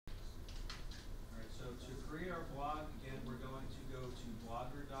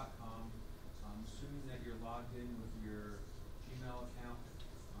logged in with your Gmail account.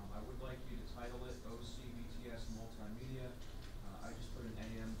 I would like you to title it OCBTS Multimedia. I just put an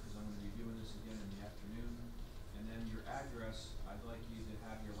AM because I'm going to be doing this again in the afternoon. And then your address, I'd like you to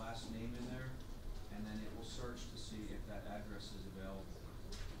have your last name in there, and then it will search to see if that address is available.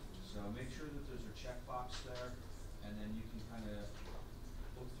 So make sure that there's a checkbox there, and then you can kind of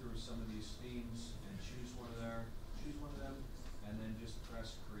look through some of these themes and choose one of them, and then just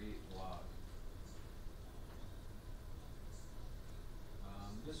press Create Blog.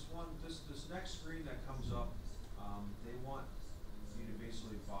 This next screen that comes up, they want you to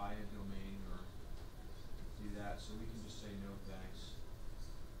basically buy a domain or do that, so we can just say no thanks.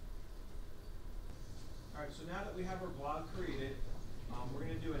 All right, so now that we have our blog created, we're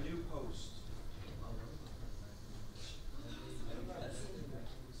going to do a new post.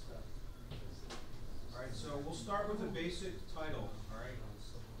 All right, so we'll start with a basic title. All right.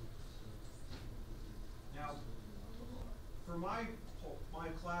 Now, for my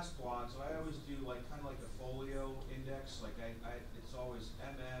class blogs, I always do kind of like a folio index. Like it's always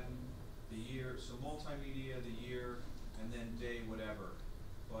MM, the year, so multimedia, the year, and then day whatever.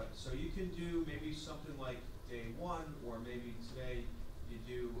 But so you can do maybe something like day 1, or maybe today you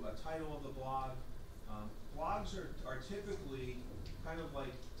do a title of the blog. Blogs are typically kind of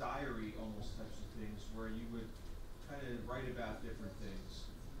like diary almost types of things where you would kind of write about different things.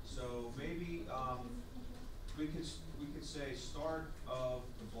 So maybe we could say start of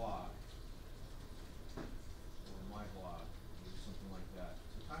the blog, or my blog, or something like that,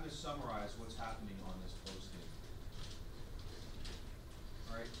 to kind of summarize what's happening on this posting.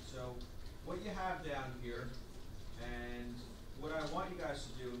 All right, so what you have down here, and what I want you guys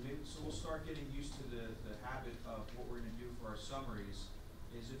to do, so we'll start getting used to the habit of what we're going to do for our summaries,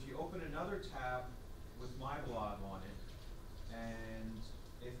 is if you open another tab with my blog on it, and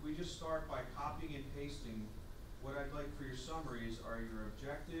if we just start by copying and pasting, what I'd like for your summaries are your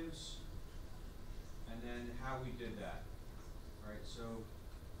objectives, and then how we did that. All right, so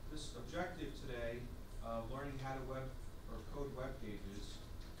this objective today, learning how to code web pages,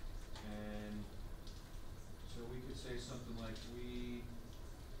 and so we could say something like, we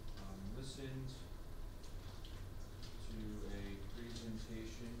listened to a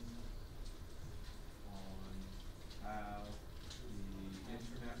presentation on how the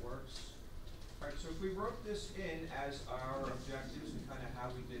internet works. All right, so if we wrote this in as our objectives and kind of how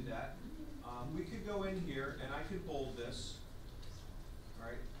we did that, we could go in here and I could bold this. All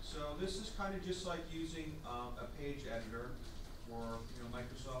right, so this is kind of just like using a page editor or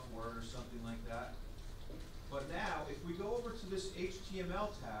Microsoft Word or something like that. But now, if we go over to this HTML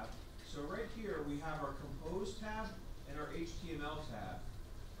tab, so right here we have our Compose tab and our HTML tab.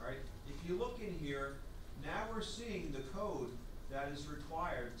 All right, if you look in here, now we're seeing the code that is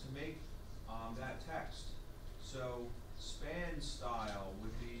required to make that text. So span style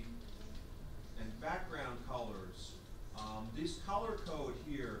would be, and background colors. This color code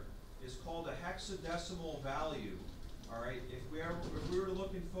here is called a hexadecimal value. All right, if we were to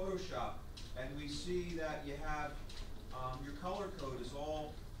look in Photoshop and we see that you have your color code is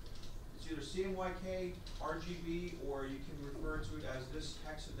it's either CMYK, RGB, or you can refer to it as this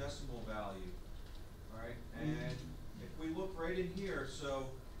hexadecimal value. All right, and if we look right in here, so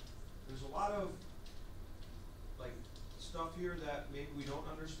there's a lot of stuff here that maybe we don't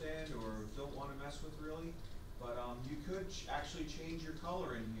understand or don't want to mess with really, but you could actually change your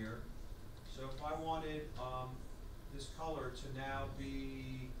color in here. So if I wanted this color to now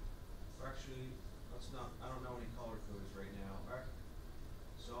be, or actually, I don't know any color codes right now. All right.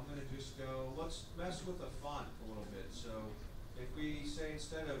 So I'm going to just go, let's mess with the font a little bit. So if we say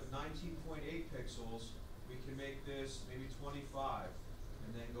instead of 19.8 pixels, we can make this maybe 25,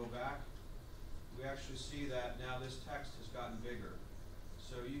 and then go back. We actually see that now this text has gotten bigger.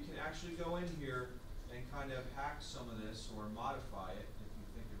 So you can actually go in here and kind of hack some of this or modify it if you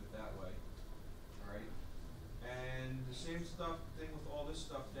think of it that way. All right. And the same thing with all this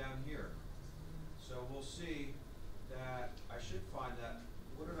stuff down here. So we'll see that I should find that,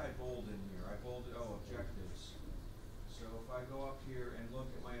 what did I bold in here? I bolded, objectives. So if I go up here and look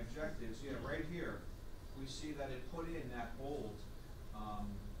at my objectives, yeah, right here, we see that it put in that bold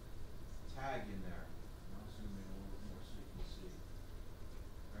tag in there. I'll zoom in a little bit more so you can see.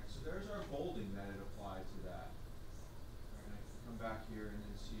 All right, so there's our bolding that it applied to that. All right, I can come back here and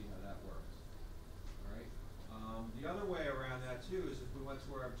then see how that worked. All right. The other way around that too is if we went to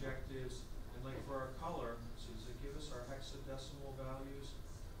our objectives and for our color, so does it give us our hexadecimal values?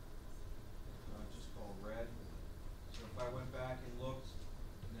 Just called red. So if I went back and looked,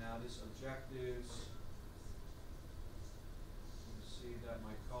 now this objectives, you see that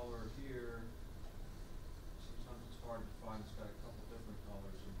my color here hard to find, it's got a couple different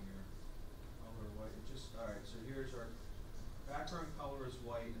colors in here. Color white, alright, so here's our background color is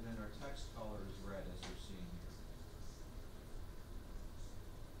white, and then our text color is red, as you're seeing here.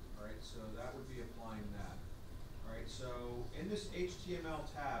 Alright, so that would be applying that. Alright, so in this HTML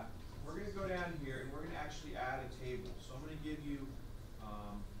tab, we're going to go down here and we're going to actually add a table. So I'm going to give you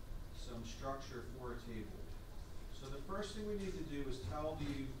some structure for a table. So the first thing we need to do is tell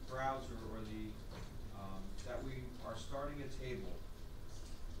the browser or that we are starting a table.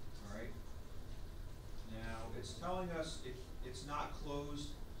 Alright. Now it's telling us it's not closed,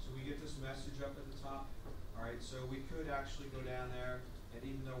 so we get this message up at the top. Alright, so we could actually go down there, and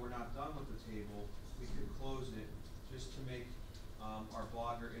even though we're not done with the table, we could close it just to make our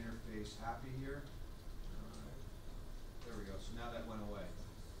Blogger interface happy here. Alright, there we go, so now that went away.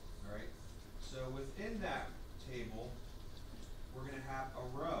 Alright, so within that table, we're going to have a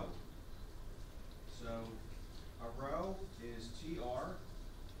row. So a row is TR.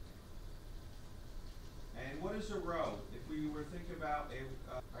 And what is a row? If we were thinking about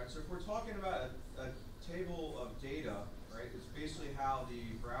alright, so if we're talking about a table of data, right, it's basically how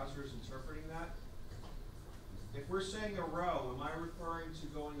the browser is interpreting that. If we're saying a row, am I referring to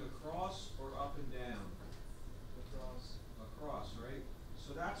going across or up and down? Across. Across, right?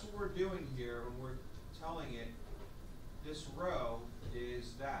 So that's what we're doing here when we're telling it this row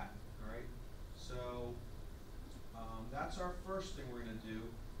is that, alright? So that's our first thing we're going to do.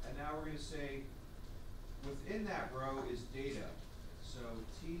 And now we're going to say within that row is data. So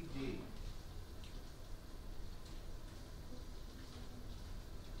TD.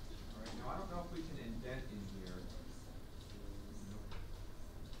 Alright, now I don't know if we can indent in here. Nope.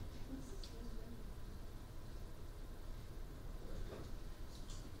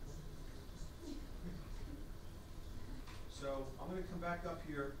 So I'm going to come back up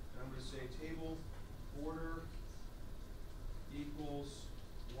here and I'm going to say table border equals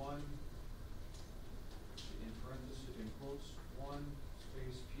 1 in parentheses, in quotes, 1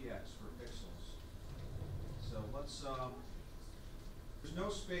 space px for pixels. So let's there's no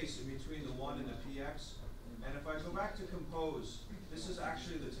space in between the 1 and the px. And if I go back to compose, this is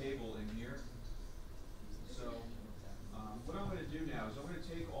actually the table in here. So what I'm going to do now is I'm going to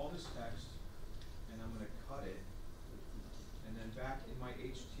take all this text and I'm going to cut it. And then back in my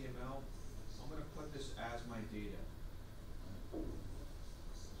HTML, I'm going to put this as my data. So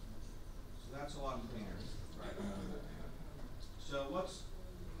that's a lot cleaner. Right. So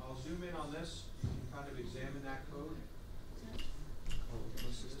I'll zoom in on this. You can kind of examine that code.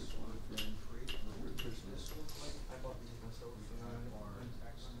 This is this one from create. What does this look like? I bought these myself. We have our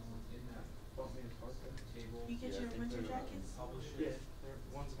text in that Bought me in Parker. table. You get your winter jackets? Publish Yeah, it.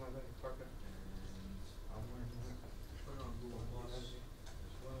 one's in my bag. Parker. And I'm going to put it on Google Plus as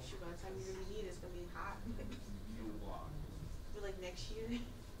well. Shoot, by the time you really need it, it's gonna be hot. View blog. But like next year.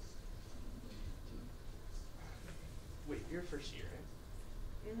 Wait, you're first year, right?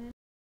 Mm-hmm.